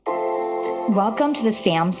Welcome to the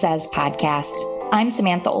Sam Says podcast. I'm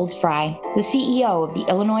Samantha Olds-Fry, the CEO of the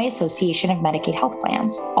Illinois Association of Medicaid Health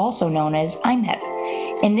Plans, also known as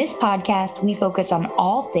IMHIP. In this podcast, we focus on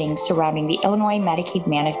all things surrounding the Illinois Medicaid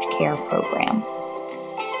Managed Care Program.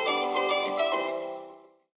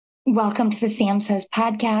 Welcome to the Sam Says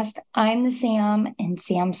podcast. I'm the Sam, and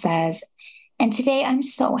Sam Says. And today I'm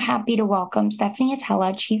so happy to welcome Stephanie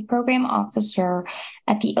Atella, Chief Program Officer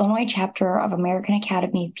at the Illinois chapter of American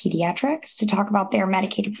Academy of Pediatrics, to talk about their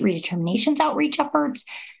Medicaid Redeterminations outreach efforts.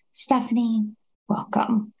 Stephanie,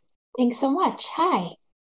 welcome. Thanks so much. Hi.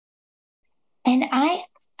 And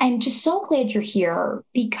I'm just so glad you're here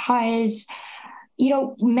because,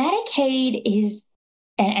 Medicaid is,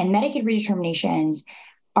 and Medicaid redeterminations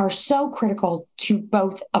are so critical to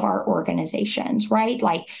both of our organizations, right?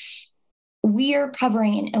 Like, we are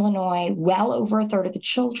covering in Illinois well over a third of the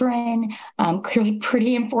children, clearly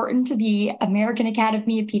pretty important to the American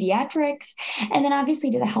Academy of Pediatrics, and then obviously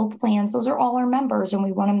to the health plans. Those are all our members, and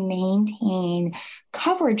we want to maintain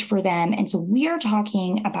coverage for them. And so we are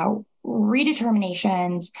talking about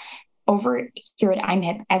redeterminations over here at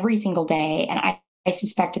IMHIP every single day. And I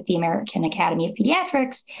suspect at the American Academy of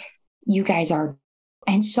Pediatrics, you guys are.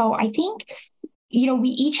 And so I think, we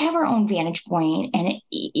each have our own vantage point, and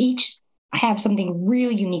each have something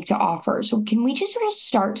really unique to offer. So can we just sort of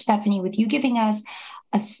start, Stephanie, with you giving us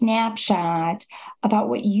a snapshot about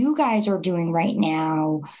what you guys are doing right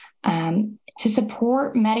now to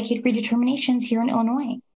support Medicaid redeterminations here in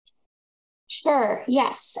Illinois? Sure.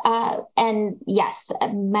 Yes. And yes,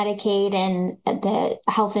 Medicaid and the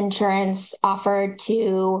health insurance offered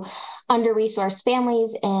to under-resourced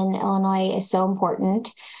families in Illinois is so important.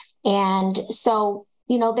 And so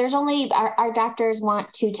there's only our doctors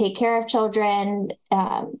want to take care of children,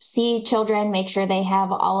 see children, make sure they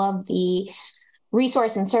have all of the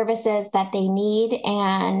resource and services that they need.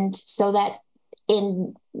 And so that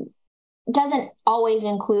doesn't always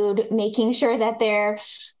include making sure that they're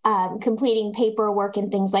completing paperwork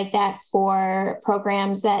and things like that for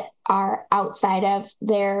programs that are outside of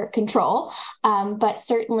their control. But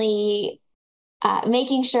certainly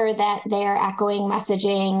making sure that they're echoing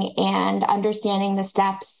messaging and understanding the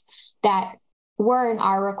steps that were and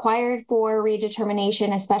are required for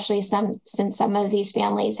redetermination, especially since some of these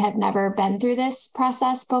families have never been through this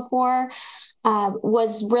process before,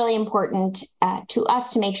 was really important to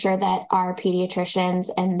us to make sure that our pediatricians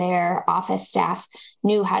and their office staff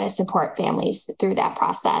knew how to support families through that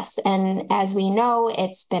process. And as we know,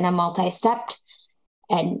 it's been a multi-stepped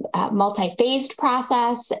and multi-phased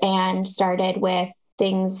process, and started with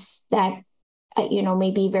things that,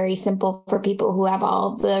 may be very simple for people who have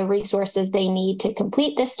all the resources they need to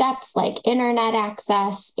complete the steps, like internet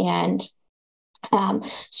access and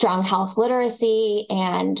strong health literacy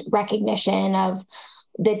and recognition of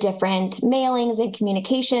the different mailings and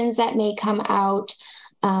communications that may come out.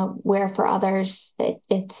 Where for others,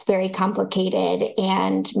 it's very complicated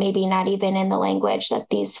and maybe not even in the language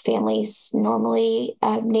that these families normally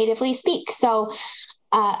natively speak. So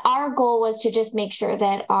our goal was to just make sure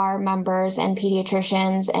that our members and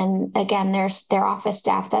pediatricians, and again, their office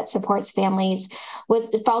staff that supports families,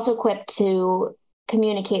 felt equipped to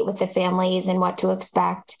communicate with the families and what to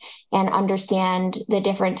expect and understand the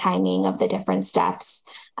different timing of the different steps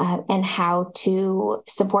and how to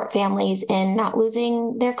support families in not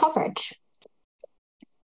losing their coverage.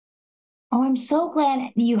 Oh, I'm so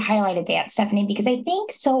glad you highlighted that, Stephanie, because I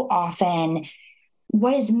think so often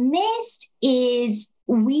what is missed is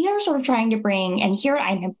we are sort of trying to bring, and here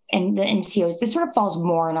I'm and the MCOs, this sort of falls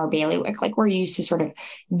more in our bailiwick, like we're used to sort of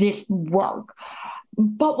this work.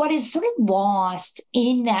 But what is sort of lost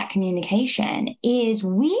in that communication is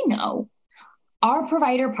we know our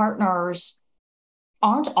provider partners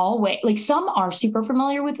aren't always, like some are super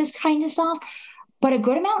familiar with this kind of stuff, but a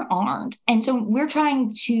good amount aren't. And so we're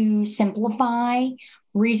trying to simplify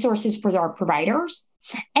resources for our providers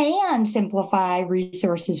and simplify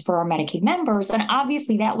resources for our Medicaid members. And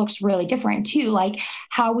obviously that looks really different too, like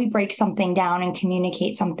how we break something down and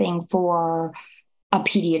communicate something for a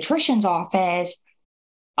pediatrician's office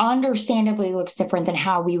understandably looks different than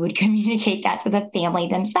how we would communicate that to the family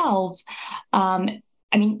themselves.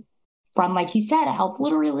 From, like you said, a health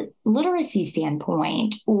literacy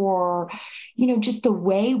standpoint, or, just the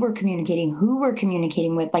way we're communicating, who we're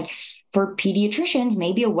communicating with. Like for pediatricians,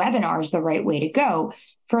 maybe a webinar is the right way to go.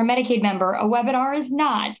 For a Medicaid member, a webinar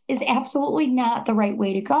is absolutely not the right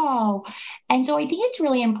way to go. And so I think it's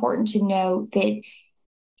really important to note that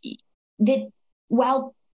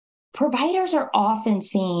while providers are often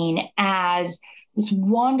seen as this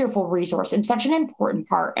wonderful resource and such an important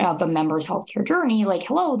part of a member's healthcare journey. Like,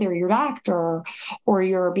 hello, they're your doctor or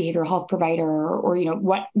your behavioral health provider or,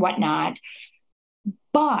 whatnot.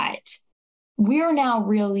 But we're now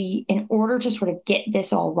really, in order to sort of get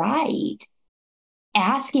this all right,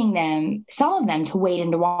 asking them, some of them, to wade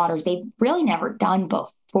into waters they've really never done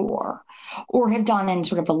before or have done in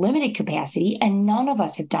sort of a limited capacity, and none of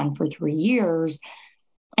us have done for 3 years.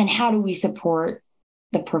 And how do we support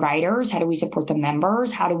the providers? How do we support the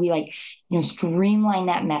members? How do we streamline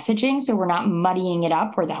that messaging so we're not muddying it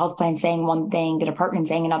up where the health plan saying one thing, the department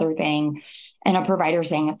saying another thing, and a provider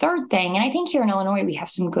saying a third thing? And I think here in Illinois, we have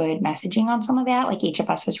some good messaging on some of that. Like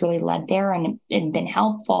HFS has really led there and been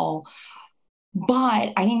helpful.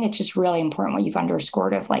 But I think it's just really important what you've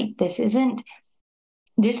underscored of like, this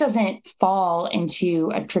doesn't fall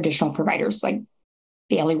into a traditional provider's like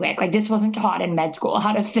bailiwick. Like, this wasn't taught in med school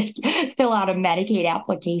how to fill out a Medicaid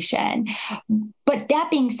application. But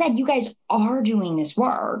that being said, you guys are doing this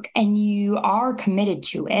work and you are committed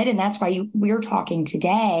to it. And that's why we're talking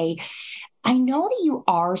today. I know that you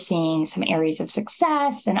are seeing some areas of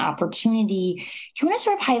success and opportunity. Do you want to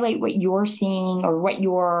sort of highlight what you're seeing or what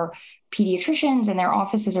your pediatricians and their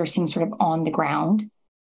offices are seeing sort of on the ground?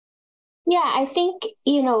 Yeah, I think,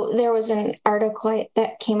 there was an article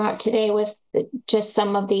that came out today with just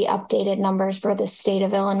some of the updated numbers for the state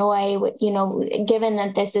of Illinois. Given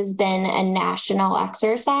that this has been a national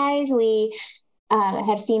exercise, we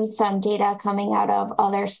have seen some data coming out of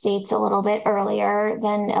other states a little bit earlier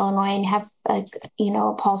than Illinois and have a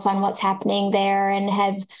pulse on what's happening there and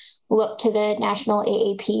have looked to the national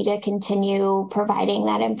AAP to continue providing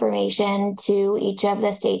that information to each of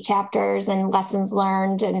the state chapters and lessons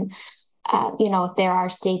learned. And, if there are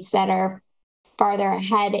states that are farther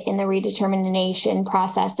ahead in the redetermination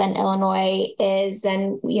process than Illinois is,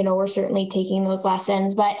 then, we're certainly taking those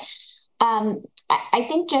lessons. But I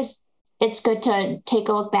think just it's good to take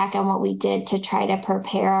a look back on what we did to try to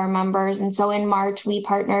prepare our members. And so in March, we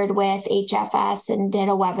partnered with HFS and did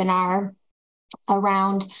a webinar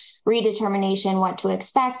around redetermination, what to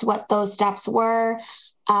expect, what those steps were,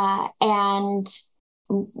 and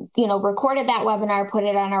recorded that webinar, put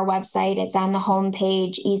it on our website. It's on the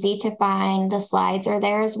homepage, easy to find. The slides are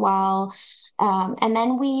there as well. And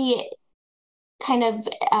then we we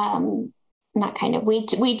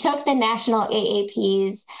took the national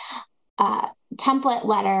AAP's template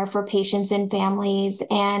letter for patients and families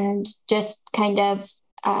and just tailored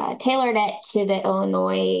it to the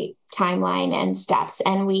Illinois timeline and steps.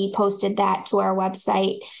 And we posted that to our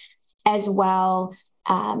website as well,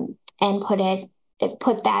 and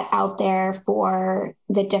put that out there for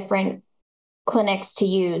the different clinics to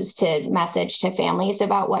use to message to families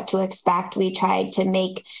about what to expect. We tried to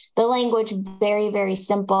make the language very, very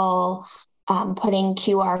simple, putting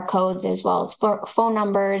QR codes as well as phone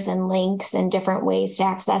numbers and links and different ways to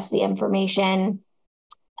access the information,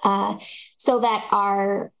 so that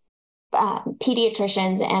our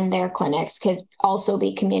pediatricians and their clinics could also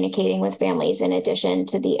be communicating with families in addition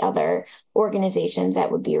to the other organizations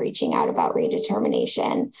that would be reaching out about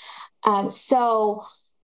redetermination. So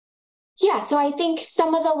I think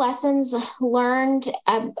some of the lessons learned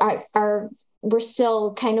we're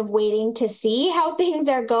still kind of waiting to see how things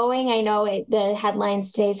are going. I know the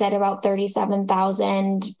headlines today said about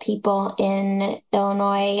 37,000 people in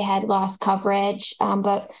Illinois had lost coverage,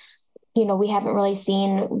 but we haven't really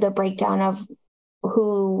seen the breakdown of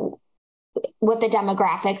what the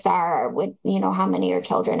demographics are with, how many are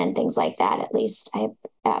children and things like that. At least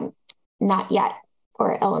not yet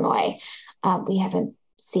for Illinois. We haven't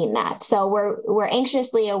seen that. So we're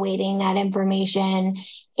anxiously awaiting that information.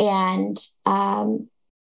 And I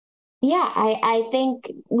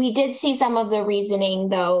think we did see some of the reasoning,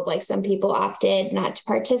 though, like some people opted not to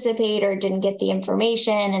participate or didn't get the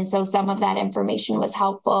information. And so some of that information was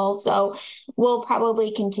helpful. So we'll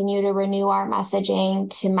probably continue to renew our messaging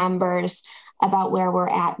to members about where we're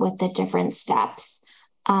at with the different steps.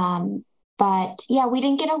 But we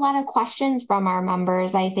didn't get a lot of questions from our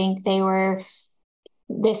members. I think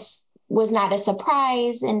this was not a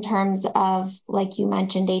surprise in terms of, like you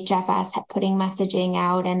mentioned, HFS putting messaging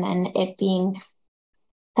out and then it being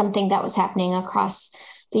something that was happening across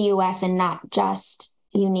the U.S. and not just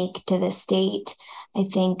unique to the state. I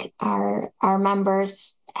think our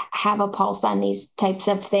members have a pulse on these types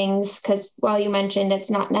of things because, while you mentioned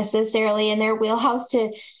it's not necessarily in their wheelhouse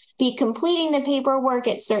to be completing the paperwork,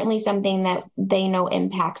 it's certainly something that they know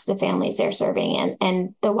impacts the families they're serving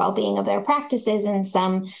and the well-being of their practices in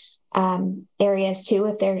some areas too.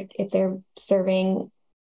 If they're serving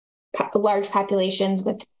large populations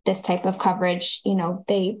with this type of coverage,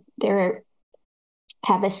 they're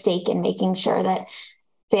have a stake in making sure that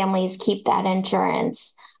families keep that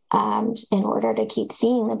insurance in order to keep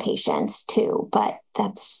seeing the patients too. But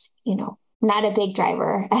that's, not a big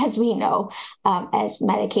driver, as we know, as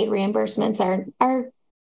Medicaid reimbursements are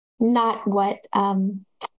not what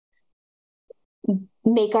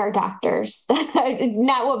make our doctors,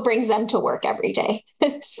 not what brings them to work every day.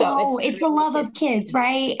 So it's the love of kids,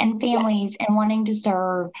 right? And families, yes, and wanting to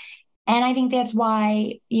serve. And I think that's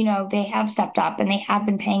why, they have stepped up and they have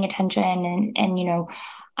been paying attention and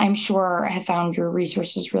I'm sure have found your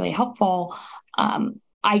resources really helpful.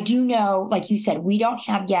 I do know, like you said, we don't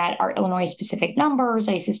have yet our Illinois specific numbers.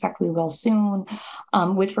 I suspect we will soon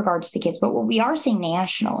with regards to kids. But what we are seeing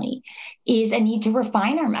nationally is a need to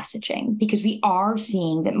refine our messaging, because we are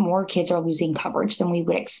seeing that more kids are losing coverage than we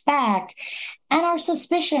would expect. And our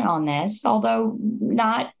suspicion on this, although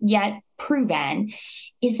not yet proven,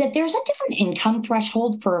 is that there's a different income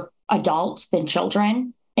threshold for adults than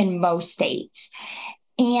children in most states.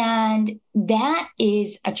 And that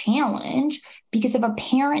is a challenge, because if a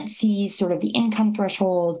parent sees sort of the income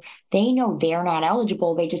threshold, they know they're not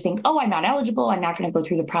eligible. They just think, oh, I'm not eligible. I'm not going to go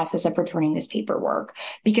through the process of returning this paperwork,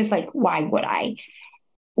 because why would I?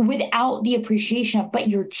 Without the appreciation of, but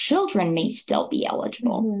your children may still be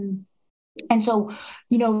eligible. Mm-hmm. And so,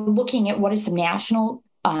 looking at what is some national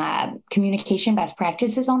communication best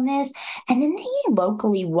practices on this, and then thinking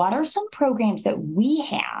locally, what are some programs that we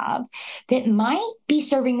have that might be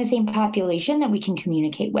serving the same population that we can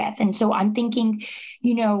communicate with? And so I'm thinking,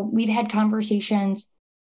 we've had conversations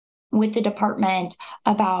with the department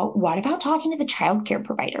about, what about talking to the childcare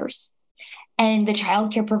providers? And the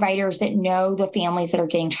childcare providers that know the families that are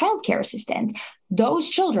getting childcare assistance, those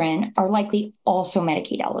children are likely also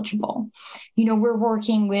Medicaid eligible. We're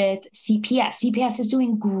working with CPS. CPS is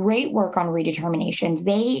doing great work on redeterminations.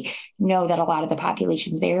 They know that a lot of the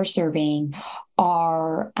populations they are serving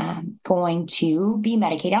are going to be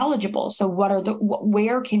Medicaid eligible. So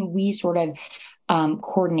where can we sort of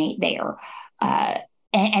coordinate there?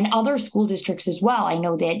 And other school districts as well. I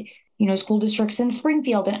know that school districts in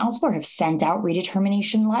Springfield and elsewhere have sent out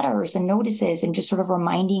redetermination letters and notices and just sort of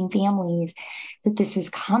reminding families that this is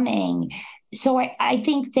coming. So I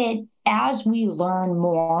think that as we learn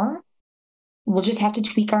more, we'll just have to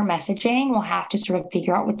tweak our messaging. We'll have to sort of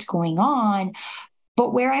figure out what's going on.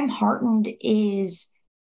 But where I'm heartened is,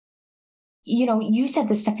 you said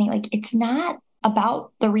this, Stephanie, it's not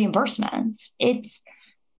about the reimbursements. It's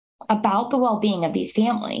about the well-being of these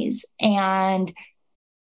families. And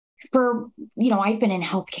I've been in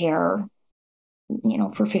healthcare,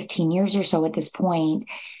 for 15 years or so at this point.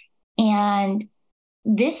 And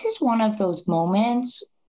this is one of those moments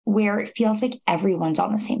where it feels like everyone's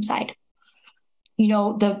on the same side.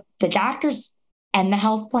 The doctors and the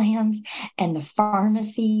health plans and the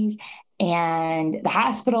pharmacies and the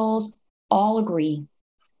hospitals all agree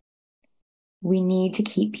we need to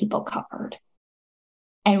keep people covered.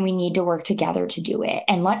 And we need to work together to do it.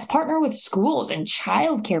 And let's partner with schools and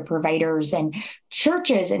childcare providers and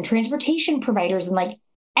churches and transportation providers and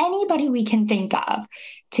anybody we can think of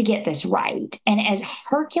to get this right. And as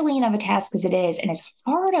Herculean of a task as it is, and as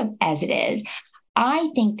hard as it is,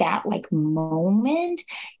 I think that moment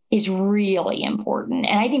is really important.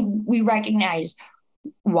 And I think we recognize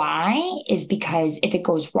why is because if it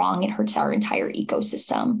goes wrong, it hurts our entire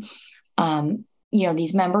ecosystem.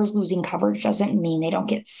 These members losing coverage doesn't mean they don't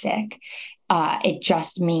get sick. It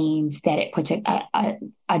just means that it puts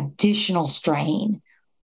an additional strain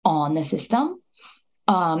on the system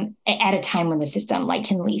at a time when the system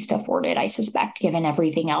can least afford it, I suspect, given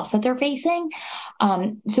everything else that they're facing.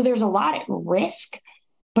 So there's a lot at risk,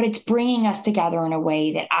 but it's bringing us together in a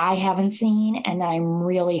way that I haven't seen and that I'm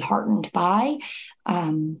really heartened by.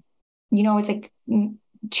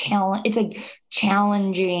 It's a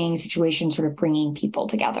challenging situation, sort of bringing people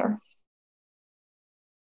together.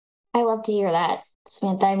 I love to hear that,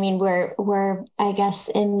 Samantha. I mean, we're I guess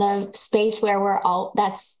in the space where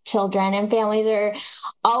that's children and families are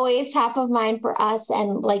always top of mind for us,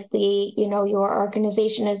 and likely, your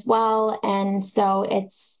organization as well. And so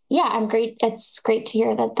it's great to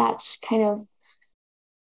hear that that's kind of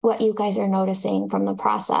what you guys are noticing from the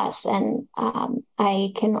process. And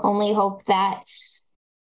I can only hope that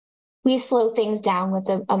we slow things down with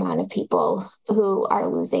the amount of people who are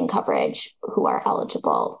losing coverage, who are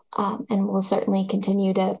eligible. And we'll certainly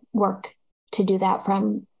continue to work to do that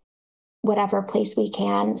from whatever place we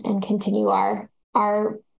can and continue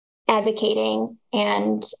our advocating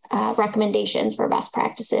and recommendations for best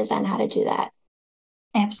practices on how to do that.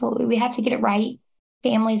 Absolutely. We have to get it right.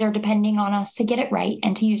 Families are depending on us to get it right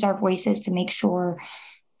and to use our voices to make sure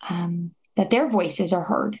that their voices are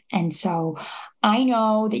heard. And so I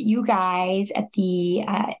know that you guys at the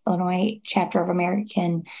Illinois chapter of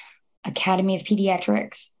American Academy of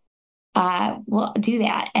Pediatrics will do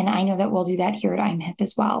that. And I know that we'll do that here at IMHIP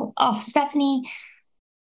as well. Oh, Stephanie,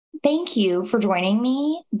 thank you for joining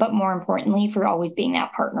me, but more importantly, for always being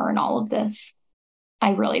that partner in all of this.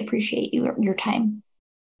 I really appreciate your time.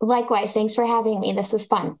 Likewise, thanks for having me. This was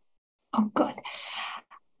fun. Oh, good.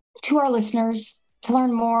 To our listeners, to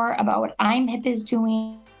learn more about what IMHIP is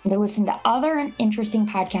doing, to listen to other interesting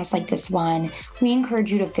podcasts like this one, we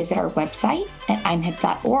encourage you to visit our website at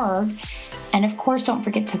imhip.org. And of course, don't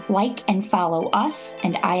forget to like and follow us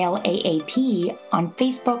and ILAAP on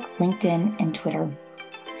Facebook, LinkedIn, and Twitter.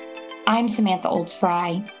 I'm Samantha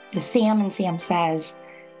Olds-Fry, the Sam and Sam Says.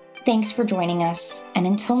 Thanks for joining us. And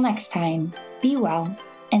until next time, be well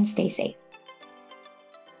and stay safe.